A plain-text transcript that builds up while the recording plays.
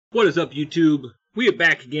What is up, YouTube? We are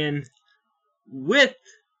back again with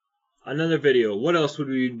another video. What else would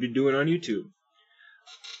we be doing on YouTube?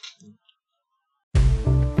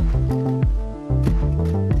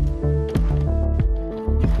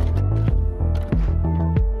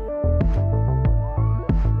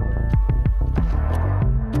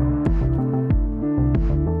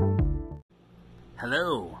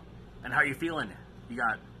 Hello, and how are you feeling? You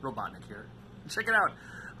got Robotnik here. Check it out.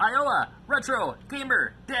 Iowa, retro,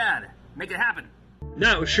 gamer, dad, make it happen.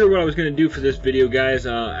 Not sure what I was going to do for this video, guys.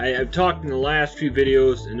 I've talked in the last few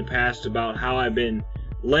videos in the past about how I've been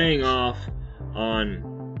laying off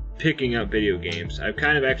on picking up video games. I've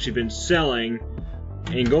kind of actually been selling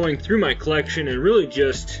and going through my collection and really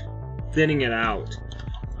just thinning it out.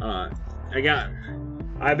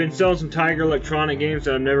 I've been selling some Tiger Electronic games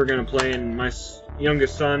that I'm never going to play, and my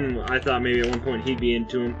youngest son, I thought maybe at one point he'd be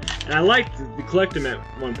into them. And I liked to collect them at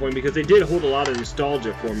one point because they did hold a lot of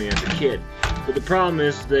nostalgia for me as a kid. But the problem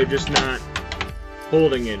is they're just not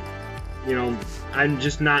holding it. You know, I'm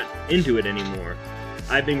just not into it anymore.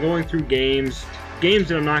 I've been going through games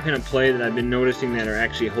that I'm not going to play that I've been noticing that are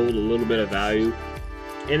actually hold a little bit of value.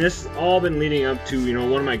 And this has all been leading up to, you know,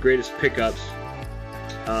 one of my greatest pickups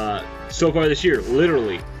so far this year.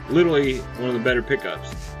 Literally one of the better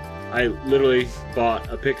pickups. I literally bought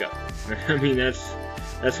a pickup. I mean,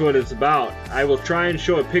 that's what it's about. I will try and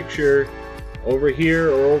show a picture over here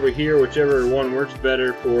or over here, whichever one works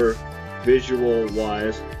better for visual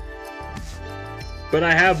wise. But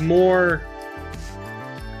I have more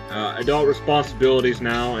adult responsibilities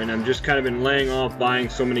now, and I'm just kind of been laying off buying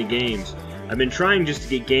so many games. I've been trying just to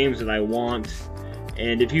get games that I want,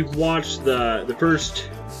 and if you've watched the first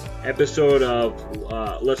episode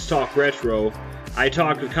of Let's Talk Retro, I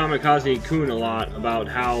talked with Kamikaze-kun a lot about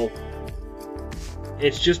how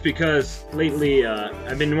it's just because lately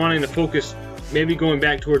I've been wanting to focus, maybe going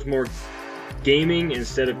back towards more gaming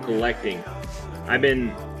instead of collecting. I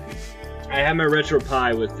have my Retro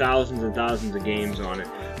Pi with thousands and thousands of games on it.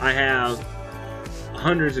 I have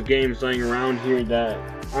hundreds of games laying around here that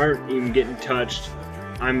aren't even getting touched.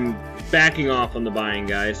 I'm backing off on the buying,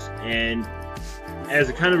 guys, and as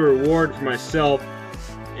a kind of a reward for myself,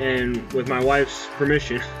 and with my wife's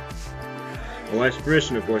permission,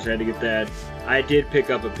 of course, I had to get that, I did pick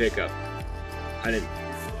up a pickup. I didn't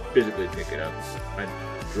physically pick it up. I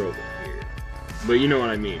drove it here. But you know what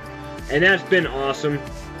I mean. And that's been awesome.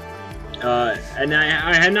 And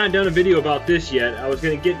I had not done a video about this yet. I was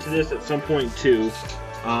going to get to this at some point too.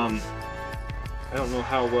 I don't know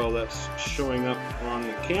how well that's showing up on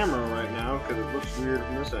the camera right now because it looks weird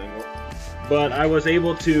from this angle. But I was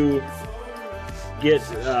able to get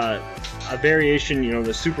a variation, you know,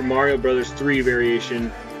 the Super Mario Bros. 3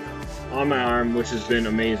 variation on my arm, which has been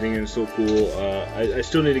amazing and so cool. I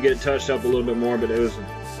still need to get it touched up a little bit more, but it was an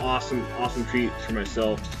awesome treat for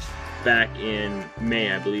myself back in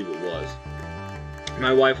May, I believe it was.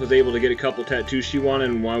 My wife was able to get a couple tattoos she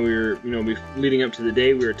wanted, and while we were, you know, leading up to the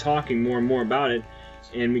day, we were talking more and more about it,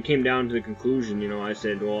 and we came down to the conclusion, you know, I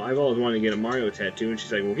said, well, I've always wanted to get a Mario tattoo, and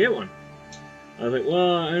she's like, well, get one. I was like,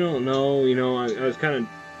 well, I don't know, you know, I was kind of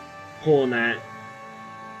pulling that.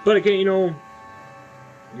 But again, you know,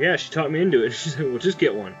 yeah, she talked me into it. She said, well, just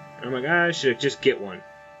get one. And I'm like, I should just get one.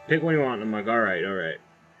 Pick one you want. And I'm like, alright.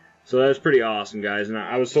 So that's pretty awesome, guys. And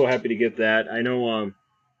I was so happy to get that. I know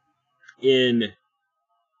in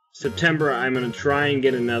September I'm going to try and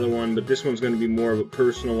get another one, but this one's going to be more of a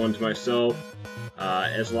personal one to myself.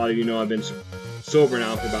 As a lot of you know, I've been sober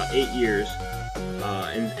now for about 8 years.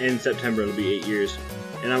 In September it'll be 8 years,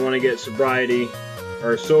 and I want to get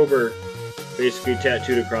sober basically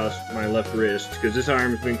tattooed across my left wrist, because this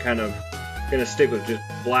arm's been kind of gonna stick with just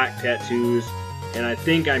black tattoos, and I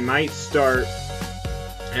think I might start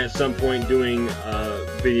at some point doing a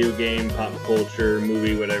video game, pop culture,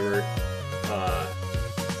 movie, whatever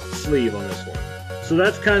sleeve on this one. So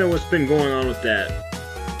that's kind of what's been going on with that.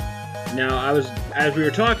 Now, as we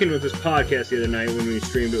were talking with this podcast the other night when we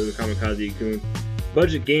streamed it with Kamikaze-kun,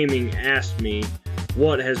 Budget Gaming asked me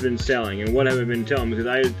what has been selling and what have I been telling,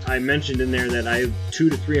 because I mentioned in there that I have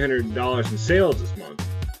 $200 to $300 in sales this month,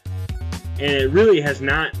 and it really has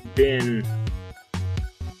not been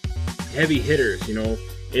heavy hitters, you know.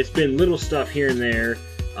 It's been little stuff here and there,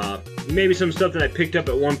 maybe some stuff that I picked up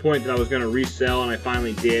at one point that I was going to resell, and I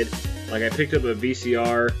finally did. Like I picked up a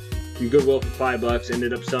VCR from Goodwill for $5,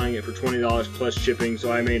 ended up selling it for $20 plus shipping,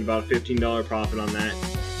 so I made about a $15 profit on that.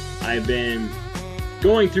 I've been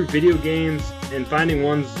going through video games and finding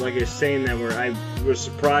ones, like I was saying, that I was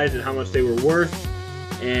surprised at how much they were worth,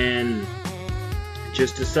 and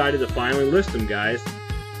just decided to finally list them, guys.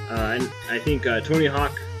 And I think Tony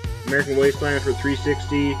Hawk American Wasteland for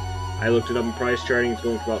 360. I looked it up in price charting. It's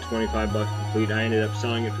going for about 25 bucks complete. I ended up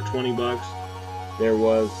selling it for 20 bucks. There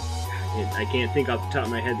was, I can't think off the top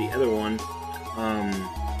of my head the other one.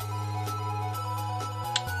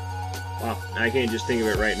 Wow, I can't just think of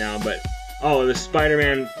it right now. But oh, the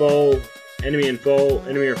Spider-Man enemy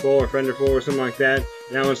or foe, or friend or foe, or something like that.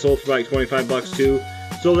 That one sold for like 25 bucks too.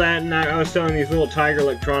 So that, and I was selling these little Tiger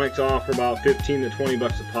Electronics off for about 15 to 20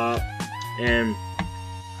 bucks a pop, and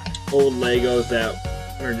old Legos that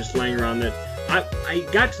are just laying around. That I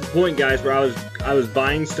got to the point, guys, where I was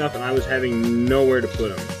buying stuff and I was having nowhere to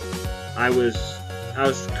put them. I was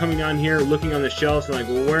coming down here looking on the shelves and like,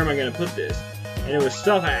 well, where am I going to put this? And it was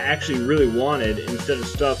stuff I actually really wanted instead of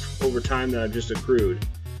stuff over time that I've just accrued.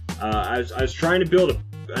 I was trying to build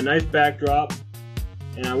a nice backdrop,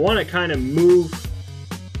 and I want to kind of move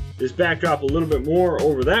this backdrop a little bit more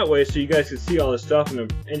over that way so you guys can see all this stuff.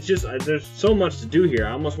 And it's just, there's so much to do here.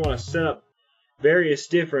 I almost want to set up various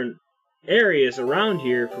different areas around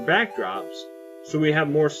here for backdrops so we have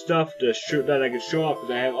more stuff to that I can show off,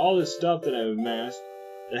 because I have all this stuff that I've amassed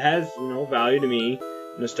that has, you know, value to me,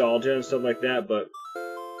 nostalgia and stuff like that. But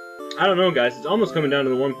I don't know, guys, it's almost coming down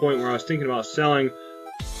to the one point where I was thinking about selling,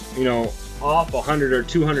 you know, off 100 or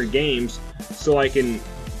 200 games so I can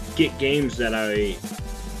get games that I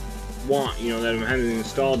want, you know, that I'm having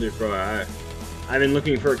nostalgia for. I've been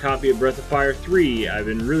looking for a copy of Breath of Fire 3. I've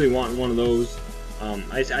been really wanting one of those.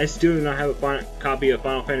 I still do not have a copy of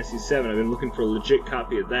Final Fantasy 7. I've been looking for a legit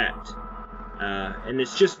copy of that. And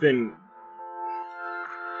it's just been...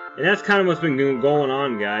 And that's kind of what's been going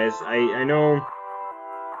on, guys. I know...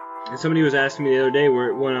 Somebody was asking me the other day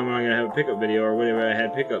when am I going to have a pickup video, or whenever I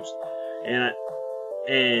had pickups. And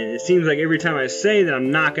it seems like every time I say that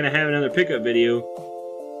I'm not going to have another pickup video,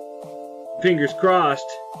 fingers crossed,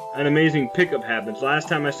 an amazing pickup happens. Last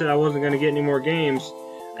time I said I wasn't going to get any more games,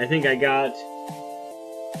 I think I got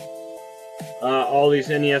all these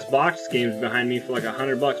NES box games behind me for like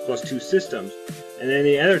 $100 plus 2 systems. And then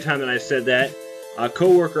the other time that I said that, a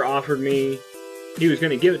coworker offered me, he was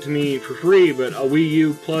going to give it to me for free, but a Wii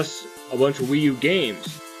U plus a bunch of Wii U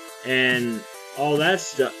games and all that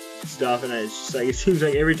stuff. And it's just like, it seems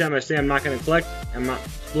like every time I say I'm not going to collect, I'm not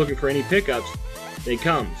looking for any pickups, they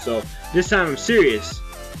come. So this time I'm serious,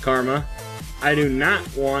 Karma. I do not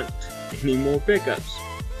want any more pickups.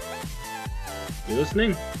 You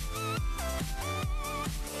listening?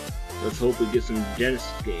 Let's hope we get some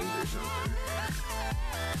Genesis games or something.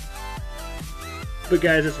 But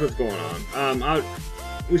guys, that's what's going on.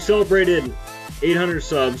 We celebrated 800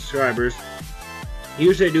 subscribers.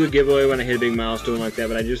 Usually I do a giveaway when I hit a big milestone like that,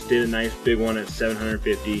 but I just did a nice big one at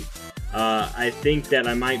 750. I think that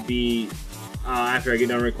I might be, after I get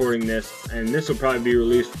done recording this, and this will probably be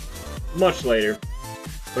released much later,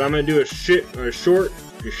 but I'm going to do a short,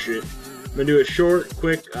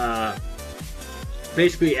 quick,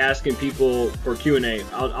 basically asking people for Q&A.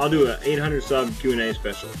 I'll do an 800 sub Q&A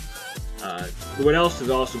special. What else is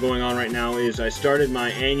also going on right now is I started my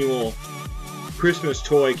annual Christmas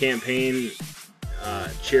toy campaign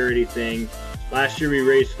charity thing. Last year we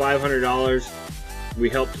raised $500. We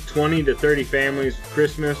helped 20 to 30 families with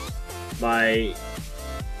Christmas by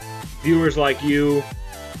viewers like you,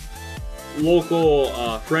 local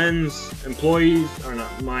friends, employees, or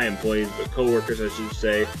not my employees, but co-workers I should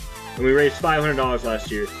say. And we raised $500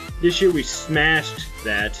 last year. This year we smashed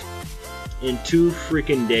that in 2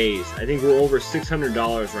 freaking days. I think we're over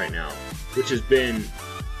 $600 right now, which has been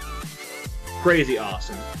crazy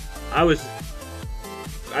awesome. I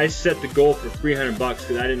set the goal for $300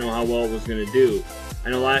 because I didn't know how well it was going to do. I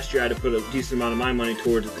know last year I had to put a decent amount of my money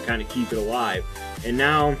towards it to kind of keep it alive. And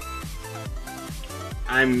now,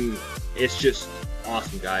 it's just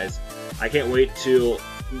awesome, guys. I can't wait till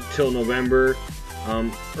November,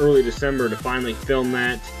 early December to finally film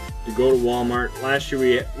that, to go to Walmart. Last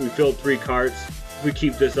year we filled 3 carts. If we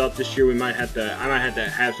keep this up this year, I might have to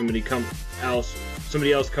have somebody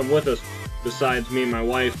else come with us besides me and my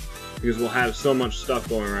wife, because we'll have so much stuff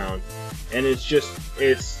going around. And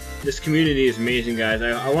this community is amazing, guys.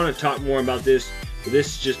 I want to talk more about this, but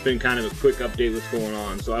this has just been kind of a quick update what's going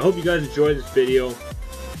on. So I hope you guys enjoyed this video.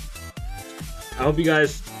 I hope you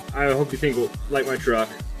think like my truck.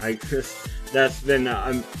 It's been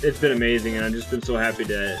amazing, and I've just been so happy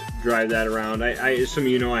to drive that around. As some of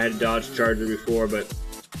you know, I had a Dodge Charger before, but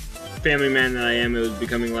family man that I am, it was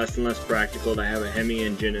becoming less and less practical to have a Hemi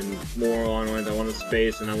engine and more along the lines. I wanted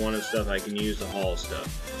space, and I wanted stuff I can use to haul stuff.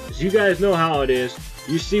 Because you guys know how it is.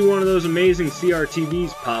 You see one of those amazing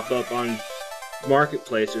CRTVs pop up on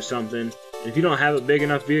Marketplace or something, and if you don't have a big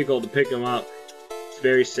enough vehicle to pick them up, it's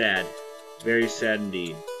very sad. Very sad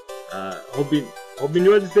indeed. Hope Hope you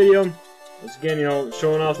enjoyed this video. Once again, you know,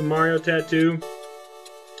 showing off the Mario tattoo,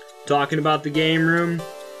 talking about the game room.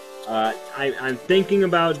 I'm thinking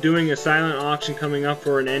about doing a silent auction coming up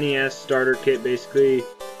for an NES starter kit, basically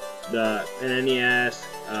an NES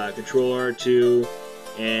controller or two,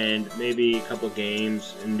 and maybe a couple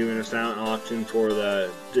games, and doing a silent auction for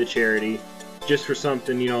the charity, just for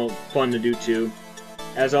something, you know, fun to do too.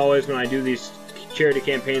 As always, when I do these charity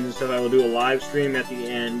campaigns and stuff, I will do a live stream at the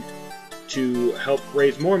end to help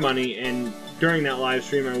raise more money, and during that live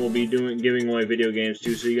stream I will be giving away video games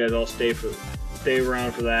too, so you guys all stay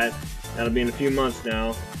around for that. That'll be in a few months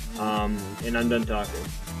now. And I'm done talking.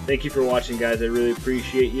 Thank you for watching, guys. I really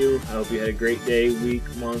appreciate you. I hope you had a great day, week,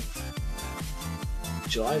 month.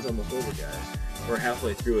 July's almost over, guys. We're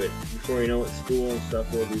halfway through it. Before you know it, school and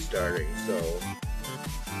stuff will be starting. So,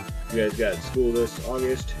 you guys got school this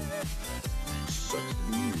August. Sucks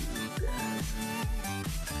to be you guys.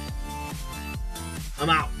 I'm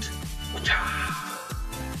out.